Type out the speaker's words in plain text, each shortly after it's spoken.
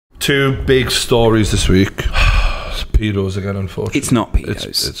Two big stories this week. It's pedos again, unfortunately. It's not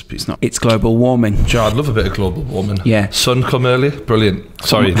pedos. It's not. It's global warming. Joe, I'd love a bit of global warming. Yeah. Sun come early. Brilliant.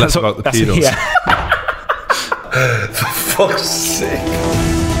 Sorry, less about the pedos. Yeah. For fuck's sake.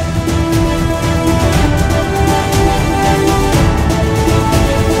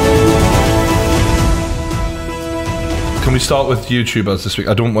 Can we start with YouTubers this week?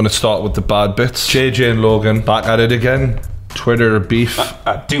 I don't want to start with the bad bits. JJ and Logan back at it again. Twitter beef.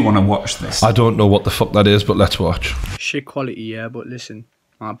 I do want to watch this. I don't know what the fuck that is, but let's watch. Shit quality, yeah, but listen,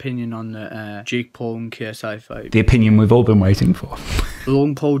 my opinion on the Jake Paul and KSI fight. The opinion we've all been waiting for.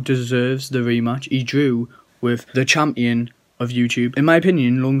 Logan Paul deserves the rematch. He drew with the champion of YouTube. In my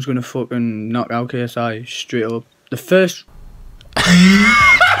opinion, Logan's going to fucking knock out KSI straight up. The first...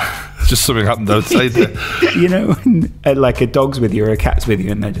 Just something happened outside there. You know, when, like a dog's with you or a cat's with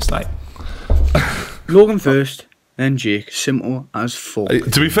you and they're just like... Logan first, then Jake. Simple as fuck.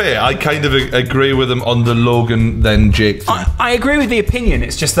 To be fair, I kind of agree with him on the Logan then Jake thing. I agree with the opinion.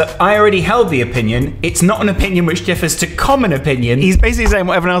 It's just that I already held the opinion. It's not an opinion which differs to common opinion. He's basically saying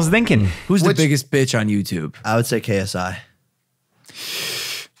what everyone else is thinking. Who's the biggest bitch on YouTube? I would say KSI.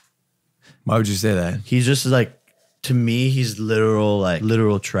 Why would you say that? He's just like, to me, he's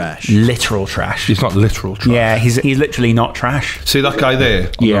literal trash. Literal trash. He's not literal trash. Yeah, he's literally not trash. See that guy there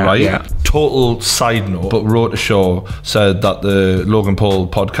on the right? Yeah. Total side note, but wrote a show, said that the Logan Paul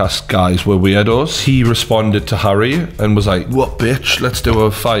podcast guys were weirdos. He responded to Harry and was like, what bitch, let's do a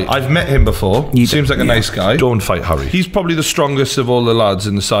fight. I've met him before. Seems like a nice guy. Don't fight Harry. He's probably the strongest of all the lads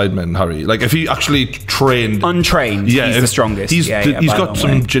in the Sidemen, Harry. Like if he actually trained... Untrained, he's the strongest. He's got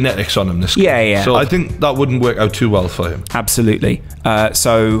some genetics on him, this guy. Yeah. So I think that wouldn't work out too well for him. Absolutely.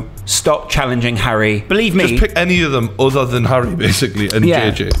 So stop challenging Harry. Believe me. Just pick any of them other than Harry, basically, and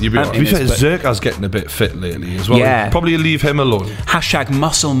JJ. You'd be right. To be fair, Zerka's getting a bit fit lately as well. Yeah. Probably leave him alone. Hashtag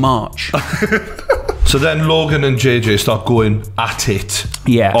muscle march. So then Logan and JJ start going at it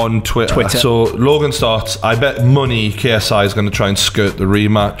on Twitter. So Logan starts, I bet money KSI is going to try and skirt the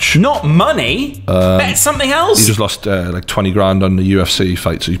rematch. Not money? Bet something else? He just lost like 20 grand on the UFC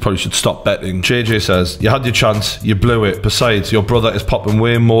fight, so you probably should stop betting. JJ says, you had your chance, you blew it. Besides, your brother is popping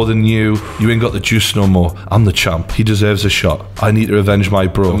way more than you. You ain't got the juice no more. I'm the champ. He deserves a shot. I need to revenge my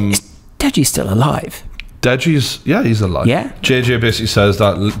bro. Is Deji still alive? Deji's, yeah, he's alive. Yeah. JJ basically says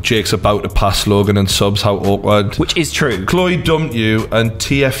that Jake's about to pass Logan and subs, how awkward. Which is true. Chloe dumped you and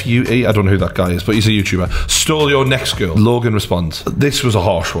TFUE, I don't know who that guy is, but he's a YouTuber, stole your next girl. Logan responds, this was a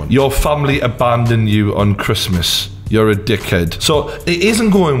harsh one. Your family abandoned you on Christmas. You're a dickhead. So it isn't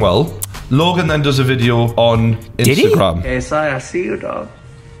going well. Logan then does a video on Instagram. KSI, I see you, dog.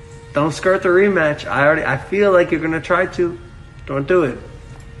 Don't skirt the rematch. I feel like you're gonna try to. Don't do it.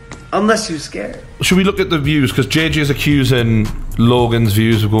 Unless you're scared. Should we look at the views? Because JJ is accusing Logan's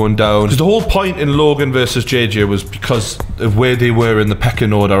views of going down. Because the whole point in Logan versus JJ was because of where they were in the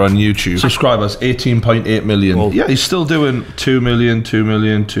pecking order on YouTube. Subscribers, 18.8 million. Well, yeah, he's still doing 2 million, 2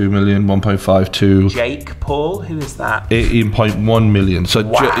 million, 2 million, 1.52. Jake Paul, who is that? 18.1 million. So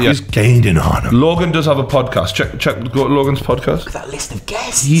wow. He's gained on him. Logan does have a podcast. Check Logan's podcast. Look at that list of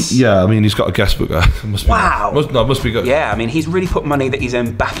guests. Yeah, I mean, he's got a guest booker. Wow. Must be good. Yeah, I mean, he's really put money that he's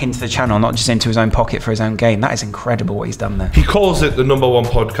earned back into the channel, not just into his own pocket for his own gain. That is incredible what he's done there. He calls it the #1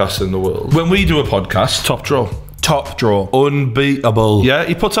 podcast in the world. When we do a podcast, top draw. Top draw. Unbeatable. Yeah,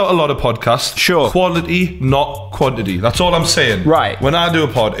 he puts out a lot of podcasts. Sure. Quality, not quantity. That's all I'm saying. Right. When I do a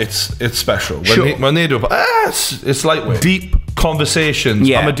pod, it's special. When they do a pod, it's lightweight. Deep conversations.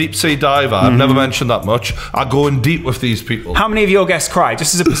 Yeah. I'm a deep sea diver. I've never mentioned that much. I go in deep with these people. How many of your guests cry?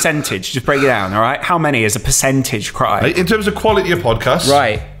 Just as a percentage. Just break it down, all right? How many as a percentage cry? In terms of quality of podcasts.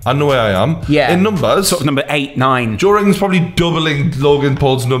 Right. I know where I am. Yeah. In numbers. Sort of number 8, 9. Joe Rogan's probably doubling Logan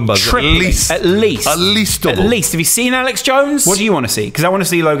Paul's numbers. Tripling. At least. At least double. At least. Have you seen Alex Jones? What do you want to see? Because I want to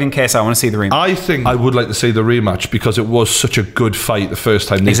see Logan KSI. I want to see the rematch. I think I would like to see the rematch because it was such a good fight the first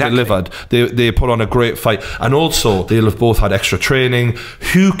time they delivered. They put on a great fight. And also, they'll have both had extra training.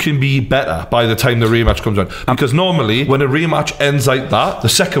 Who can be better by the time the rematch comes around? Because normally, when a rematch ends like that, the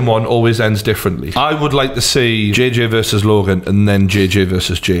second one always ends differently. I would like to see JJ versus Logan and then JJ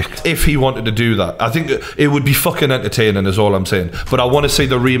versus Jake. If he wanted to do that, I think it would be fucking entertaining is all I'm saying. But I want to see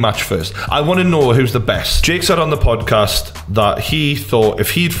the rematch first. I want to know who's the best. Jake said on the podcast that he thought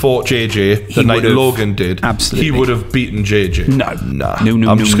if he'd fought JJ the night Logan did, he would have beaten JJ. No.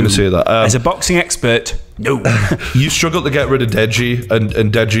 I'm just going to say that. As a boxing expert, No. You struggled to get rid of Deji,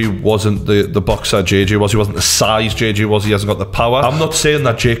 and Deji wasn't the boxer JJ was. He wasn't the size JJ was. He hasn't got the power. I'm not saying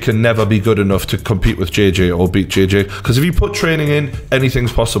that Jake can never be good enough to compete with JJ or beat JJ, because if you put training in,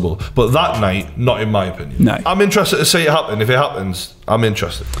 anything's possible. But that night, not in my opinion. No. I'm interested to see it happen. If it happens, I'm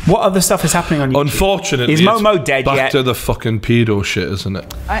interested. What other stuff is happening on YouTube? Unfortunately, is Momo dead back yet? to the fucking pedo shit, isn't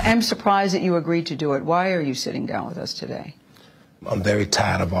it? I am surprised that you agreed to do it. Why are you sitting down with us today? I'm very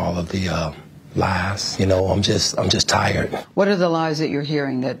tired of all of the lies. You know, I'm just tired. What are the lies that you're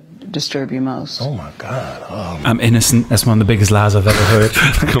hearing that disturb you most? Oh my God. I'm innocent. That's one of the biggest lies I've ever heard.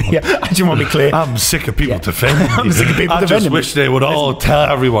 Yeah, I just want to be clear. I'm sick of people defending me. I'm sick of people I just defending wish me. they would all tell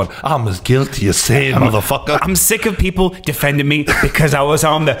everyone I'm as guilty as saying, motherfucker. I'm sick of people defending me because I was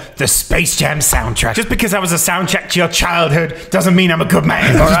on the Space Jam soundtrack. Just because I was a soundtrack to your childhood doesn't mean I'm a good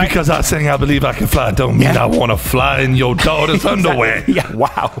man. Just because I sing I Believe I Can Fly don't mean I want to fly in your daughter's underwear. Yeah,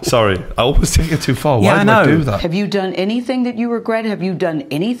 wow. Sorry, I always take it too far. Yeah, Why I do I know. do that? Have you done anything that you regret? Have you done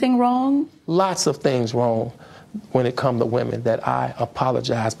anything wrong? Lots of things wrong when it comes to women that I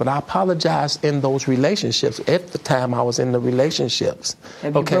apologize. But I apologize in those relationships at the time I was in the relationships.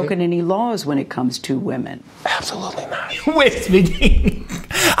 Have you broken any laws when it comes to women? Absolutely not. Whispering.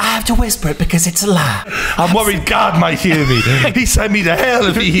 I have to whisper it because it's a lie. I'm worried God might hear me. He sent me to hell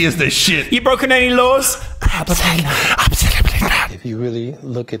if he hears this shit. You broken any laws? Absolutely not. If you really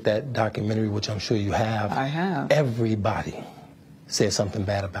look at that documentary, which I'm sure you have, I have. Everybody said something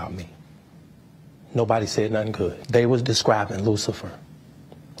bad about me. Nobody said nothing good. They was describing Lucifer.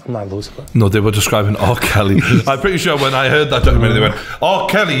 I'm not Lucifer. No, they were describing R. Kelly. I'm pretty sure when I heard that documentary, they went, R.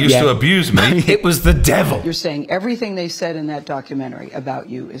 Kelly used to abuse me. It was the devil. You're saying everything they said in that documentary about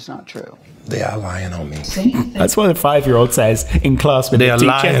you is not true. They are lying on me. That's what a 5-year-old says in class with They the are teacher.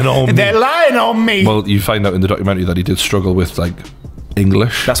 lying on me. They're lying on me. Well, you find out in the documentary that he did struggle with, like,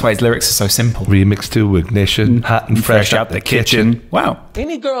 English. That's why his lyrics are so simple. Remix to Ignition, hot and fresh out the kitchen. Wow.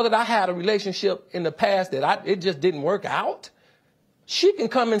 Any girl that I had a relationship in the past that it just didn't work out, she can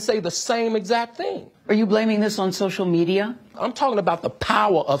come and say the same exact thing. Are you blaming this on social media? I'm talking about the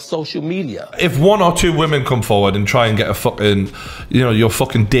power of social media. If one or two women come forward and try and get a fucking, you know, you're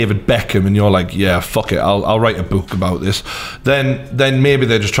fucking David Beckham and you're like, yeah, fuck it, I'll write a book about this, then maybe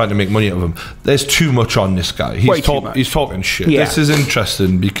they're just trying to make money out of him. There's too much on this guy. He's talking shit. Yeah. This is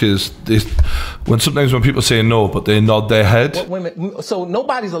interesting because sometimes when people say no, but they nod their head. What women, so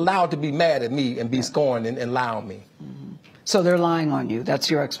nobody's allowed to be mad at me and be scorned and lie on me. So they're lying on you. That's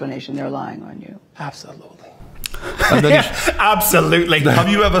your explanation. They're lying on you. Absolutely. And then Absolutely. have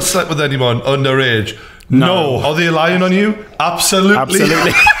you ever slept with anyone underage? No. Are they lying on you? Absolutely.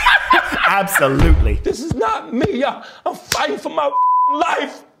 Absolutely. Absolutely. This is not me, y'all. I'm fighting for my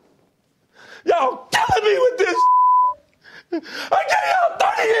life. Y'all killing me with this. I gave y'all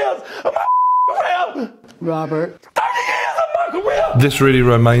 30 years of my career. Robert. 30 years of my career. This really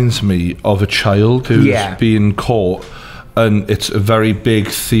reminds me of a child who's being caught, and it's a very big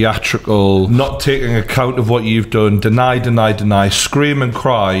theatrical, not taking account of what you've done, deny, scream and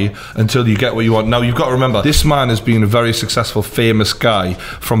cry until you get what you want. Now, you've got to remember, this man has been a very successful, famous guy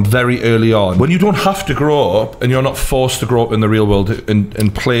from very early on. When you don't have to grow up, and you're not forced to grow up in the real world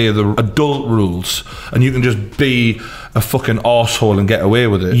and play the adult rules, and you can just be a fucking arsehole and get away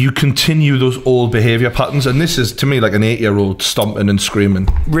with it, you continue those old behaviour patterns, and this is, to me, like an 8-year-old stomping and screaming.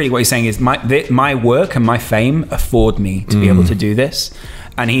 Really what he's saying is my work and my fame afford me to be able to do this,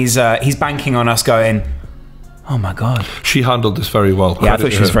 and he's banking on us going, oh my God. She handled this very well. Yeah, I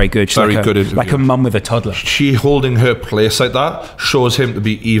thought she was very good. She's very good interview. Like a mum with a toddler. She holding her place like that shows him to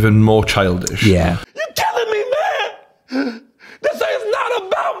be even more childish. Yeah. You killing me, man. This is not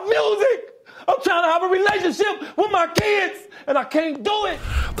about music. I'm trying to have a relationship with my kids, and I can't do it.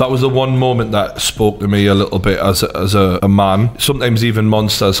 That was the one moment that spoke to me a little bit as a man. Sometimes even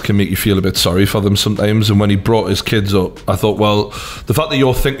monsters can make you feel a bit sorry for them sometimes. And when he brought his kids up, I thought, well, the fact that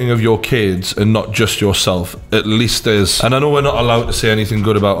you're thinking of your kids and not just yourself, at least there's... And I know we're not allowed to say anything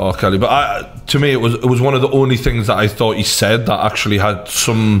good about R. Kelly, but to me, it was one of the only things that I thought he said that actually had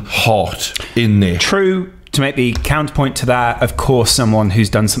some heart in there. True. To make the counterpoint to that, of course, someone who's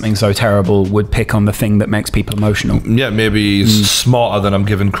done something so terrible would pick on the thing that makes people emotional. Yeah, maybe he's smarter than I'm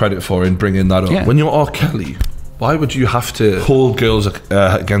given credit for in bringing that up. Yeah. When you're R. Kelly, why would you have to hold girls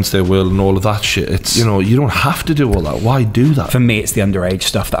against their will and all of that shit? It's, you know, you don't have to do all that. Why do that? For me, it's the underage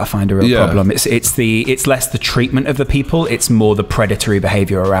stuff that I find a real problem. It's less the treatment of the people, it's more the predatory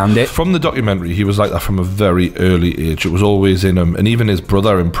behaviour around it. From the documentary, he was like that from a very early age. It was always in him. And even his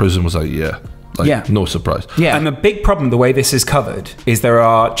brother in prison was like, no surprise. Yeah, and the big problem, the way this is covered, is there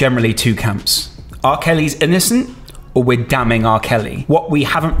are generally two camps. R. Kelly's innocent, or we're damning R. Kelly. What we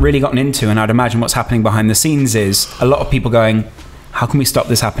haven't really gotten into, and I'd imagine what's happening behind the scenes, is a lot of people going, how can we stop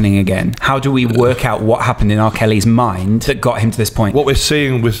this happening again? How do we work out what happened in R. Kelly's mind that got him to this point? What we're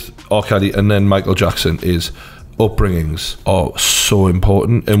seeing with R. Kelly and then Michael Jackson is upbringings are so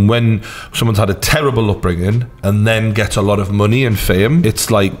important, and when someone's had a terrible upbringing and then gets a lot of money and fame,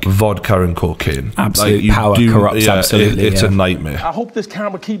 it's like vodka and cocaine. Absolute power corrupts. Absolutely, it's a nightmare. I hope this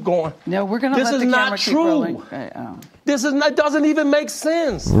camera keep going. No, we're going to let the camera keep rolling. This is not, doesn't even make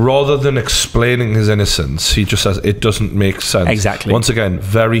sense. Rather than explaining his innocence, he just says it doesn't make sense. Exactly. Once again,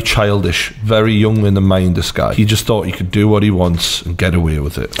 very childish, very young in the mind, this guy. He just thought he could do what he wants and get away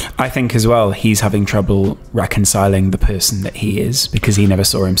with it. I think as well, he's having trouble reconciling the person that he is because he never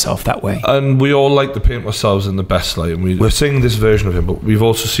saw himself that way. And we all like to paint ourselves in the best light, and we're seeing this version of him, but we've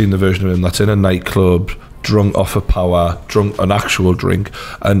also seen the version of him that's in a nightclub, drunk off of power, drunk on actual drink,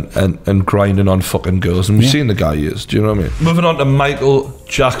 and grinding on fucking girls. And we've seen the guy he is. Do you know what I mean? Moving on to Michael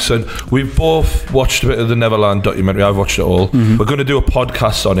Jackson. We've both watched a bit of the Neverland documentary. I've watched it all. We're going to do a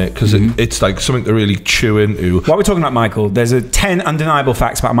podcast on it because it's like something to really chew into. While we're talking about Michael, there's 10 undeniable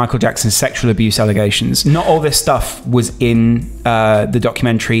facts about Michael Jackson's sexual abuse allegations. Not all this stuff was in the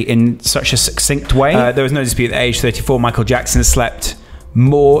documentary in such a succinct way. There was no dispute that at age 34, Michael Jackson slept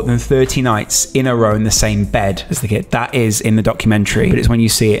more than 30 nights in a row in the same bed as the kid. That is in the documentary, but it's when you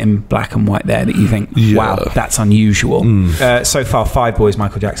see it in black and white there that you think, wow, that's unusual. So far, 5 boys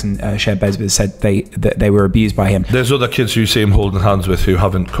Michael Jackson shared beds with said that they were abused by him. There's other kids who you see him holding hands with who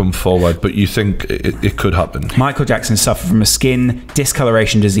haven't come forward, but you think it could happen. Michael Jackson suffered from a skin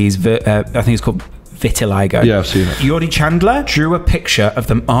discoloration disease, I think it's called vitiligo. Yeah, I've seen it. Geordie Chandler drew a picture of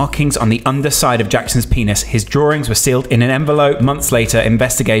the markings on the underside of Jackson's penis. His drawings were sealed in an envelope. Months later,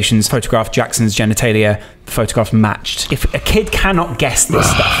 investigations photographed Jackson's genitalia. The photographs matched. If a kid cannot guess this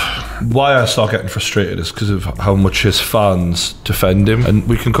stuff... Why I start getting frustrated is because of how much his fans defend him, and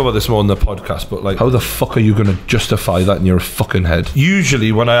we can cover this more on the podcast, but like, how the fuck are you going to justify that in your fucking head?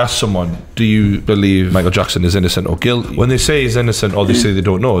 Usually when I ask someone, do you believe Michael Jackson is innocent or guilty, when they say he's innocent or they say they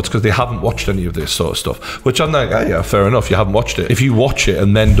don't know, it's because they haven't watched any of this sort of stuff, which I'm like, yeah, fair enough, you haven't watched it. If you watch it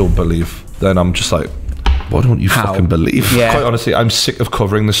and then don't believe, then I'm just like, why don't you fucking believe? Yeah. Quite honestly, I'm sick of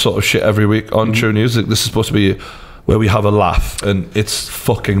covering this sort of shit every week on True News. This is supposed to be where we have a laugh, and it's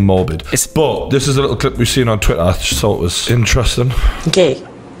fucking morbid. But this is a little clip we've seen on Twitter. I just thought it was interesting. Okay,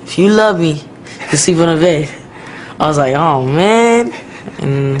 if you love me, you sleep on the bed. I was like, oh man,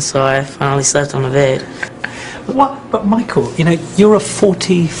 and so I finally slept on the bed. What? But Michael, you know, you're a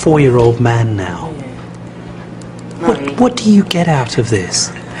 44-year-old man now. What do you get out of this?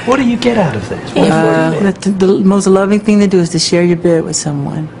 What do you get out of this? The most loving thing to do is to share your bed with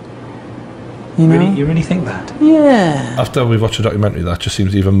someone. You know? You really think that? Yeah. After we've watched a documentary, that just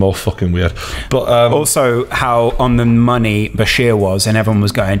seems even more fucking weird. But also, how on the money Bashir was, and everyone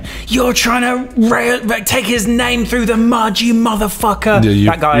was going, "You're trying to take his name through the mud, you motherfucker!"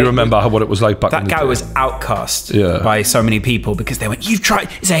 Yeah, that guy. You remember what it was like back. That in the guy day. was outcast by so many people because they went, "You've tried.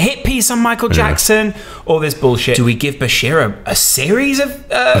 It's a hit piece on Michael Jackson. All this bullshit. Do we give Bashir a series of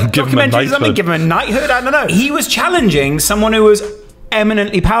documentaries? Or something? Give him a knighthood? I don't know. He was challenging someone who was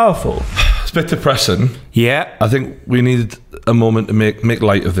eminently powerful." It's a bit depressing. Yeah. I think we need a moment to make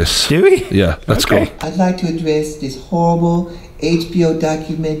light of this. Do we? Yeah, let's go. I'd like to address this horrible HBO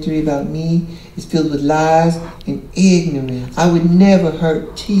documentary about me. It's filled with lies and ignorance. I would never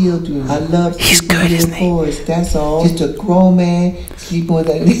hurt children. I love sleeping with boys, that's all. Just a grown man sleeping with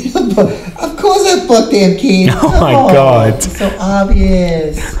a little boy. Of course I fucked them kids. Oh my God. It's so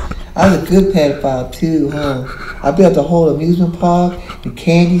obvious. I was a good pedophile too, huh? I built a whole amusement park, the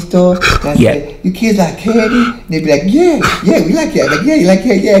candy store. And I said, "You kids like candy?" And they'd be like, "Yeah, we like that." Like, "Yeah, you like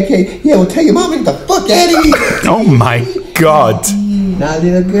candy? Yeah, okay. Yeah, well, tell your mama get the fuck out of here." Oh my God. Not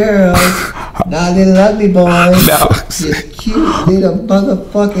little girls, not little ugly boys. No. Just cute little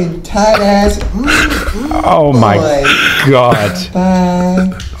motherfucking tight ass. Oh my God.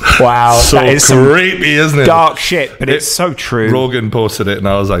 Bye. Wow, so that is creepy, isn't it? Dark shit, but it's so true. Rogan posted it, and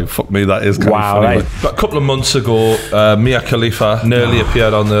I was like, "Fuck me, that is kind of funny." But a couple of months ago, Mia Khalifa nearly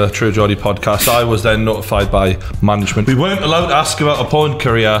appeared on the True Geordie podcast. I was then notified by management. We weren't allowed to ask about a porn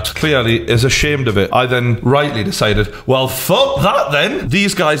career. Clearly, is ashamed of it. I then rightly decided, well, fuck that then.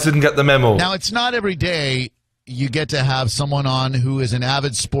 These guys didn't get the memo. Now, it's not every day you get to have someone on who is an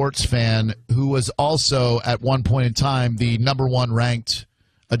avid sports fan who was also, at one point in time, the #1 ranked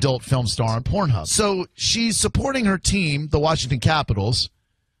adult film star on Pornhub. So she's supporting her team, the Washington Capitals,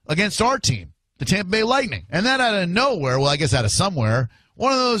 against our team, the Tampa Bay Lightning. And then out of nowhere, well, I guess out of somewhere,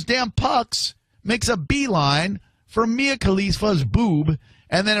 one of those damn pucks makes a beeline for Mia Khalifa's boob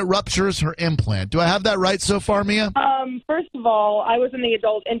and then it ruptures her implant. Do I have that right so far, Mia? First of all, I was in the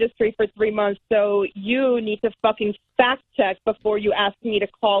adult industry for 3 months, so you need to fucking fact check before you ask me to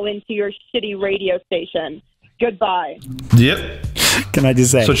call into your shitty radio station. Goodbye. Yep. Can I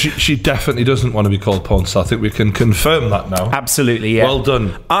just say? So she definitely doesn't want to be called porn star. I think we can confirm that now. Absolutely, yeah. Well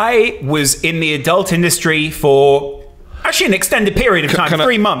done. I was in the adult industry for actually an extended period of time,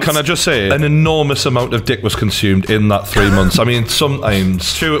 3 months. Can I just say, an enormous amount of dick was consumed in that 3 months. I mean,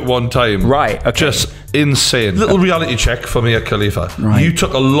 sometimes 2 at one time. Right, okay. Just insane. Little reality check for Mia Khalifa. Right. You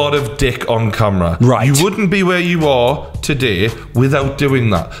took a lot of dick on camera. Right. You wouldn't be where you are today without doing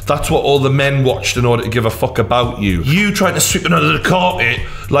that. That's what all the men watched in order to give a fuck about you. You tried to sweep it under the carpet.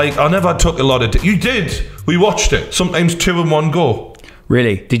 Like, I never took a lot of dick. You did. We watched it. Sometimes 2 in one go.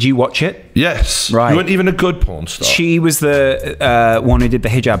 Really? Did you watch it? Yes. Right. You weren't even a good porn star. She was the one who did the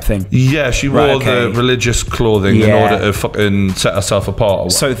hijab thing. Yeah, she wore the religious clothing in order to fucking set herself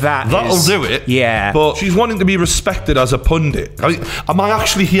apart. So that'll do it. Yeah. But she's wanting to be respected as a pundit. Am I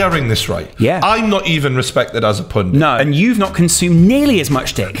actually hearing this right? Yeah. I'm not even respected as a pundit. No. And you've not consumed nearly as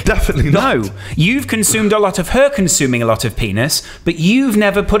much dick. Definitely not. No. You've consumed a lot of her consuming a lot of penis, but you've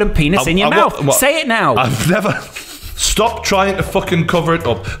never put a penis in your mouth. What? Say it now. I've never... Stop trying to fucking cover it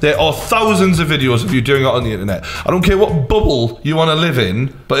up. There are thousands of videos of you doing it on the internet. I don't care what bubble you want to live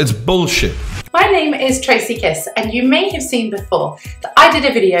in, but it's bullshit. My name is Tracy Kiss, and you may have seen before that I did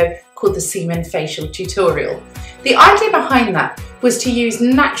a video called the Semen Facial Tutorial. The idea behind that was to use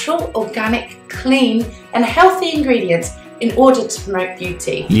natural, organic, clean and healthy ingredients in order to promote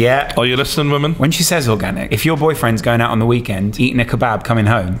beauty. Yeah. Are you listening, women? When she says organic, if your boyfriend's going out on the weekend, eating a kebab, coming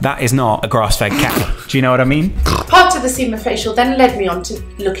home, that is not a grass-fed cow. Do you know what I mean? Part of the semen facial then led me on to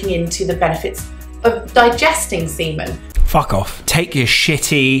looking into the benefits of digesting semen. Fuck off. Take your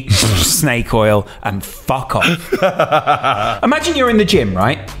shitty snake oil and fuck off. Imagine you're in the gym,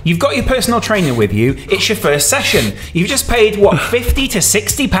 right? You've got your personal trainer with you. It's your first session. You've just paid, what, 50 to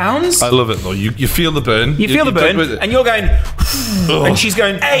 60 pounds? I love it, though. You feel the burn. You feel the burn, and you're going... and she's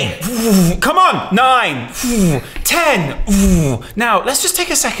going, 8, come on, 9, 10. Now, let's just take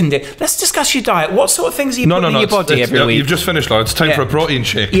a second here. Let's discuss your diet. What sort of things are you putting in your body every week? You've just finished now. It's time for a protein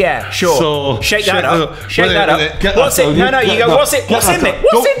shake. Yeah, sure. So shake that up. Shake that up. What's it? No, you go, what's in this? What's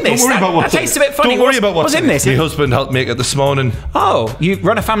in this? Don't worry about that tastes a bit funny. Don't worry about what's in this. My husband helped make it this morning. Oh, you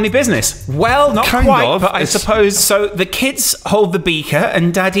run a family business? Well, not kind quite, of, but I suppose. So the kids hold the beaker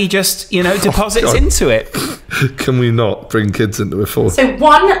and daddy just, deposits into it. Can we not bring kids into a fourth? So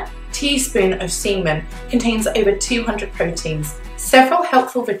 1 teaspoon of semen contains over 200 proteins, several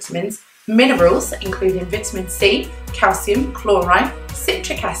helpful vitamins, minerals including vitamin C, calcium, chloride,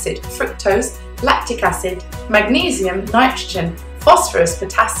 citric acid, fructose, lactic acid, magnesium, nitrogen, phosphorus,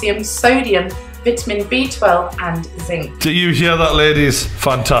 potassium, sodium, vitamin B12 and zinc. Do you hear that, ladies?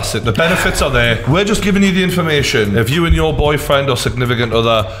 Fantastic. The benefits are there. We're just giving you the information. If you and your boyfriend or significant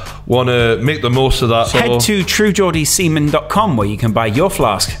other want to make the most of that, head to truegeordiesemen.com where you can buy your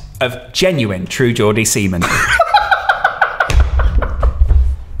flask of genuine True Geordie semen.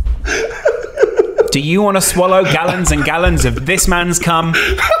 Do you want to swallow gallons and gallons of this man's cum?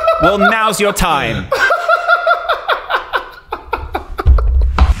 Well, now's your time.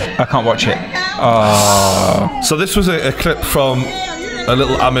 I can't watch it. Oh. So this was a clip from a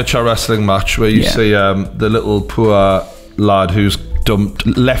little amateur wrestling match where you see the little poor lad who's dumped,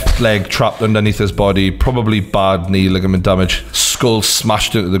 left leg trapped underneath his body, probably bad knee ligament damage, skull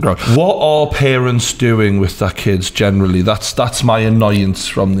smashed into the ground. What are parents doing with their kids generally? That's my annoyance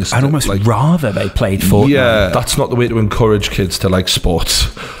from this. I'd almost rather they played Fortnite. Yeah, that's not the way to encourage kids to like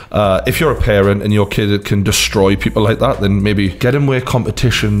sports. If you're a parent and your kid can destroy people like that, then maybe get him where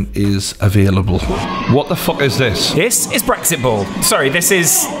competition is available. What the fuck is this? This is Brexit ball. Sorry, this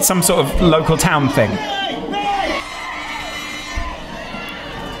is some sort of local town thing.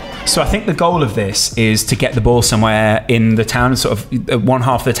 So I think the goal of this is to get the ball somewhere in the town, sort of one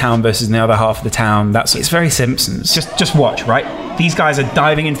half of the town versus the other half of the town. It's very Simpsons. Just watch, right? These guys are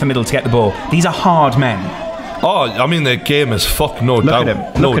diving into the middle to get the ball. These are hard men. Oh, I mean, they're game as fuck, no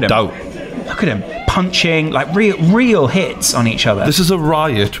doubt. No doubt. Look at him punching, like real hits on each other. This is a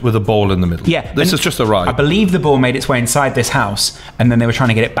riot with a ball in the middle. Yeah. This is just a riot. I believe the ball made its way inside this house, and then they were trying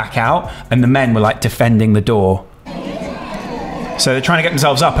to get it back out, and the men were like defending the door. So they're trying to get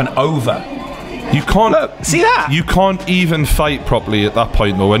themselves up and over. You can't... Look, see that? You can't even fight properly at that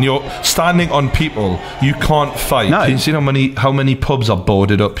point, though. When you're standing on people, you can't fight. No. Can you see how many pubs are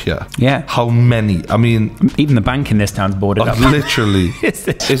boarded up here? Yeah. How many? I mean... Even the bank in this town's boarded up. Literally.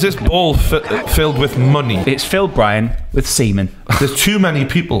 Is this ball filled with money? It's filled, Brian, with semen. There's too many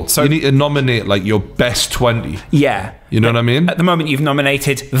people. So you need to nominate, like, your best 20. Yeah. You know what I mean? At the moment, you've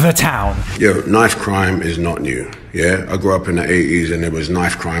nominated The Town. Yo, knife crime is not new. Yeah, I grew up in the 80s and there was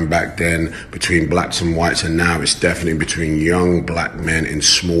knife crime back then between blacks and whites, and now it's definitely between young black men in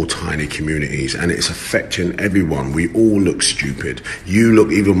small, tiny communities, and it's affecting everyone. We all look stupid. You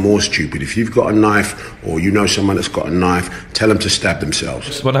look even more stupid. If you've got a knife or you know someone that's got a knife, tell them to stab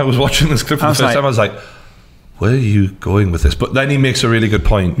themselves. When I was watching this clip for the first time, I was like, where are you going with this? But then he makes a really good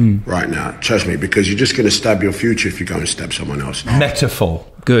point. Right now, trust me, because you're just going to stab your future if you go and stab someone else. Metaphor.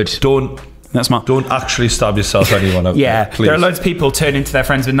 Good. That's smart. Don't actually stab yourself, anyone out yeah, there, please. There are loads of people turning to their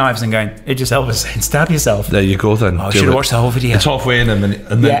friends with knives and going, Idris Elba saying, stab yourself. There you go then. Oh, I should have watched the whole video. It's halfway in and then he's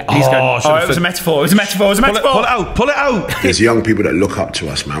going, it was a metaphor, it was a metaphor, it was a metaphor. Pull it out. There's young people that look up to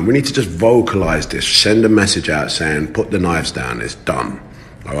us, man. We need to just vocalize this, send a message out saying, put the knives down, it's done.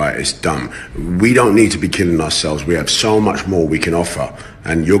 All right, it's done. We don't need to be killing ourselves. We have so much more we can offer.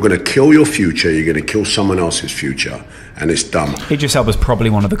 And you're going to kill your future. You're going to kill someone else's future. And it's dumb. Idris Elba's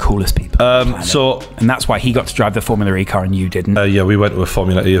probably one of the coolest people. And that's why he got to drive the Formula E car and you didn't. Yeah, we went to a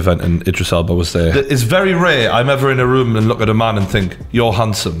Formula E event and Idris Elba was there. It's very rare I'm ever in a room and look at a man and think, you're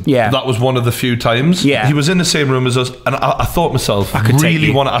handsome. Yeah. That was one of the few times. Yeah. He was in the same room as us, and I thought to myself, I really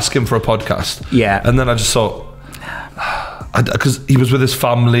want to ask him for a podcast. Yeah. And then I just thought, because he was with his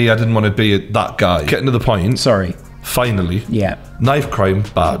family, I didn't want to be that guy. Getting to the point. Sorry. Finally. Yeah. Knife crime,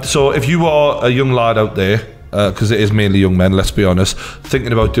 bad. So if you are a young lad out there, because it is mainly young men, let's be honest,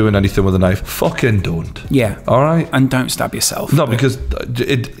 thinking about doing anything with a knife, fucking don't. Yeah. All right? And don't stab yourself. No, because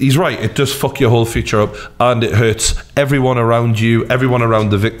he's right. It does fuck your whole future up, and it hurts everyone around you, everyone around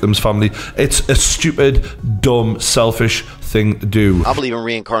the victim's family. It's a stupid, dumb, selfish thing to do. I believe in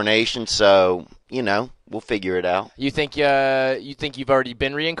reincarnation, so, you know, we'll figure it out. You think you've already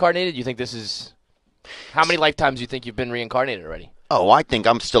been reincarnated? You think this is... How many lifetimes do you think you've been reincarnated already? Oh, I think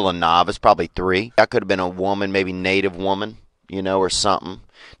I'm still a novice, probably 3. I could have been a woman, maybe native woman, you know, or something.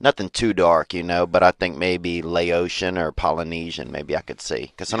 Nothing too dark, you know, but I think maybe Laotian or Polynesian, maybe I could see.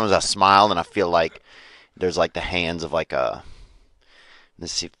 Because sometimes I smile and I feel like there's like the hands of like a...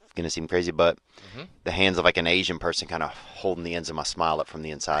 This is going to seem crazy, but the hands of like an Asian person kind of holding the ends of my smile up from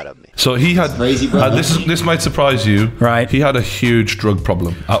the inside of me. So he had... this might surprise you. Right. He had a huge drug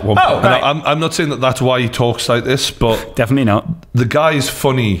problem at one point. Right. I'm not saying that that's why he talks like this, but... Definitely not. The guy's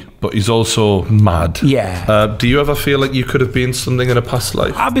funny, but he's also mad. Yeah. Do you ever feel like you could have been something in a past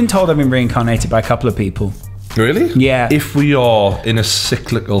life? I've been told I've been reincarnated by a couple of people. Really? Yeah. If we are in a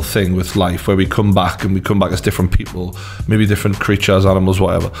cyclical thing with life where we come back and we come back as different people, maybe different creatures, animals,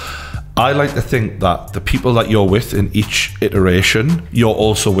 whatever, I like to think that the people that you're with in each iteration, you're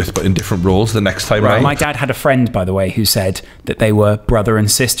also with, but in different roles the next time around. My dad had a friend, by the way, who said that they were brother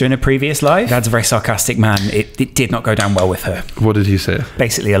and sister in a previous life. Dad's a very sarcastic man. It did not go down well with her. What did he say?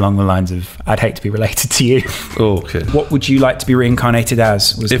 Basically along the lines of, I'd hate to be related to you. Oh, okay. What would you like to be reincarnated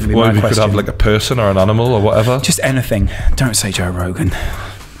as? Was if my we question. could have like a person or an animal or whatever. Just anything. Don't say Joe Rogan.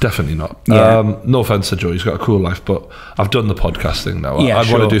 Definitely not. Yeah. No offense to Joe, he's got a cool life, but I've done the podcast thing now. Yeah,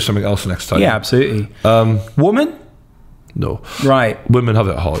 I'd want to do something else next time. Yeah, absolutely. Woman? No. Right. Women have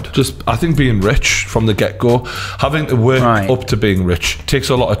it hard. Just, I think being rich from the get-go, having to work up to being rich takes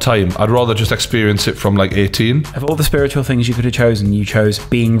a lot of time. I'd rather just experience it from like 18. Of all the spiritual things you could have chosen, you chose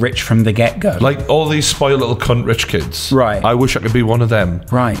being rich from the get-go. Like all these spoiled little cunt rich kids. Right. I wish I could be one of them.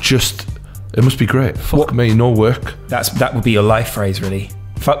 Right. Just, it must be great. Fuck me, no work. That would be your life phrase, really.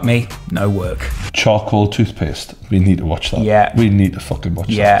 Fuck me, no work. Charcoal toothpaste. We need to watch that. Yeah. We need to fucking watch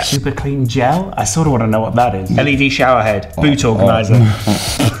that. Yeah. Super clean gel? I sort of want to know what that is. LED shower head. Boot organizer.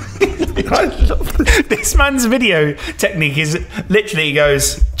 I love this. This man's video technique is literally, he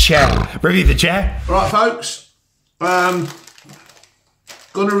goes, chair. Review the chair. Right, folks. Gonna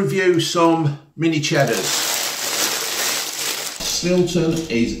review some mini cheddars. Stilton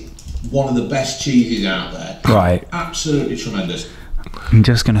is one of the best cheeses out there. Right. Absolutely tremendous. I'm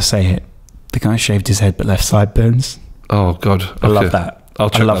just going to say it. The guy shaved his head but left sideburns. Oh, God. I love that. I'll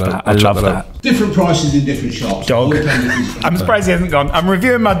check that out. I love that. Different prices in different shops. Dog. I'm surprised he hasn't gone. I'm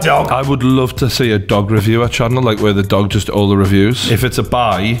reviewing my dog. I would love to see a dog reviewer channel, like where the dog just all the reviews. If it's a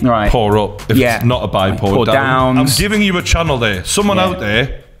buy, pour up. If it's not a buy, pour down. I'm giving you a channel there. Someone out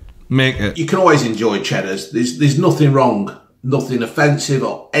there, make it. You can always enjoy cheddars. There's nothing wrong, nothing offensive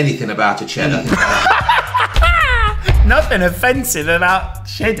or anything about a cheddar. Nothing offensive about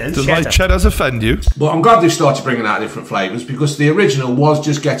cheddars. Does my cheddars offend you? But I'm glad they've started bringing out different flavours because the original was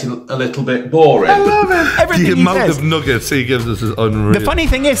just getting a little bit boring. I love it. Everything the amount of nuggets he gives us is unreal. The funny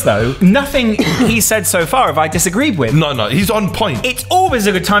thing is, though, nothing he's said so far have I disagreed with. No, he's on point. It's always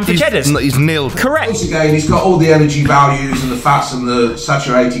a good time for cheddars. He's nailed it. Correct. Once again, he's got all the energy values and the fats and the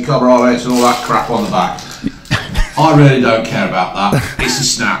saturated carbohydrates and all that crap on the back. I really don't care about that. It's a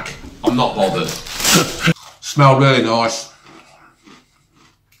snack. I'm not bothered. Smelled really nice.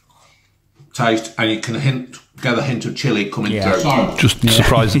 Taste, and you can get a hint of chili coming through. So, just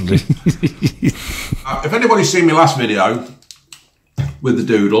surprisingly. If anybody's seen my last video with the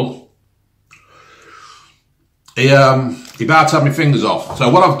doodle, he about to have my fingers off. So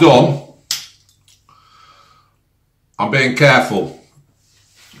what I've done, I'm being careful.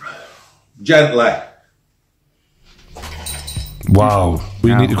 Gently. Wow.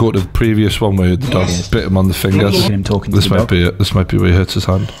 We need to go to the previous one where the dog bit him on the fingers. Him talking this might be it. This might be where he hurts his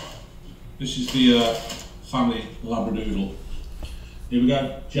hand. This is the family Labradoodle. Here we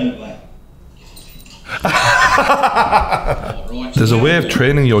go, gently. There's a way of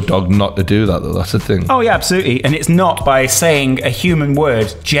training your dog not to do that, though. That's the thing. Oh yeah, absolutely. And it's not by saying a human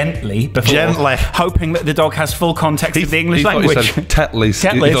word gently before hoping that the dog has full context of the English language. He said tetleys.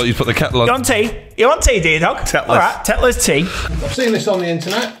 You thought you'd put the kettle on. You want tea? You want tea, dear dog? Tetless. All right, Tetler's tea. I've seen this on the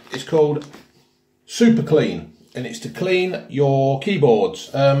internet. It's called Super Clean, and it's to clean your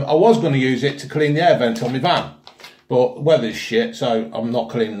keyboards. I was going to use it to clean the air vent on my van, but weather's shit, so I'm not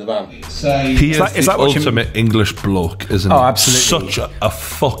cleaning the van. He is the ultimate English bloke, isn't he? Oh, absolutely. Such a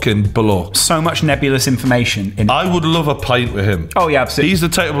fucking bloke. So much nebulous information in it. I would love a pint with him. Oh, yeah, absolutely. He's the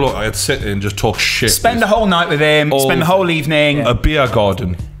type of bloke I'd sit in and just talk shit. Spend the whole night with him, spend the whole evening. A beer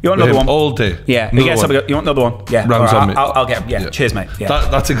garden. You want another one? All day. Yeah. You want another one? Yeah. Rams on me. I'll get yeah. Cheers, mate. Yeah.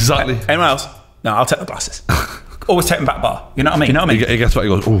 That's exactly. Anyone else? No, I'll take the glasses. Always take them back bar. You know what I mean? You know what I mean? He gets back, he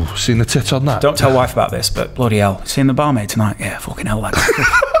goes, oh, seen the tits on that? Don't tell wife about this, but bloody hell. Seen the barmaid tonight? Yeah, fucking hell, that guy.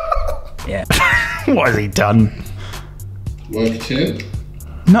 Yeah. What has he done? Work it in.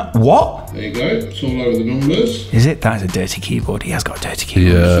 No, what? There you go. It's all over the numbers. Is it? That is a dirty keyboard. He has got a dirty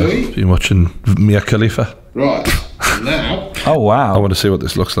keyboard. Yeah. Been watching Mia Khalifa. Right. And now. Oh, wow. I want to see what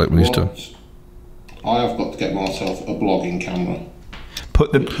this looks like when he's done. I have got to get myself a blogging camera.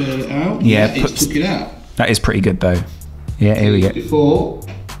 Put the. Turn it out. Yeah, it's took it out. That is pretty good, though. Yeah, here we go. Before,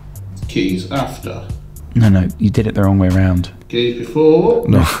 keys after. No, you did it the wrong way around. Keys before.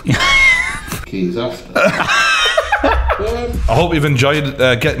 No. Keys after. I hope you've enjoyed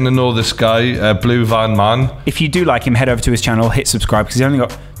getting to know this guy, Blue Van Man. If you do like him, head over to his channel, hit subscribe, because he's only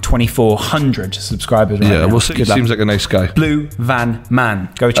got 2,400 subscribers right now. Well, he seems like a nice guy. Blue Van Man.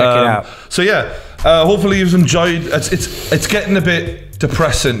 Go check it out. So yeah, hopefully you've enjoyed. It's getting a bit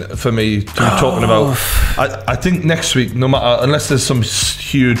depressing for me to be talking about. I think next week, no matter, unless there's some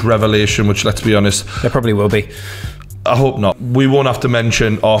huge revelation, which let's be honest, there probably will be. I hope not. We won't have to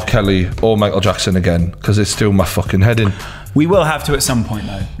mention R. Kelly or Michael Jackson again, because it's still my fucking head in. We will have to at some point,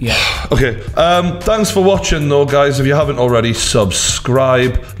 though. Yeah. Okay. Thanks for watching, though, guys. If you haven't already,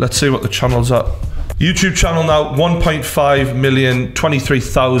 subscribe. Let's see what the channel's at. YouTube channel now, 1.5 million,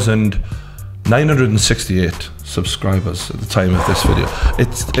 23,968 subscribers at the time of this video.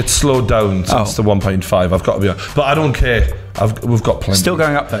 It's slowed down since the 1.5. I've got to be honest, but I don't care. We've got plenty. Still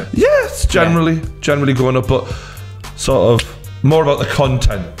going up though. Yeah, it's generally going up, but sort of more about the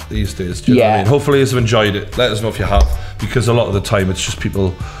content these days. Do you know what I mean? Hopefully you've enjoyed it. Let us know if you have, because a lot of the time it's just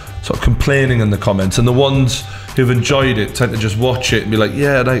people sort of complaining in the comments, and the ones who've enjoyed it tend to just watch it and be like,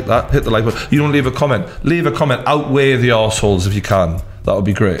 yeah, I like that, hit the like button. You don't leave a comment. Leave a comment, outweigh the arseholes if you can. That would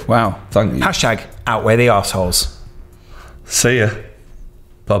be great. Wow. Thank you. Hashtag outweigh the arseholes. See ya.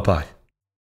 Bye-bye.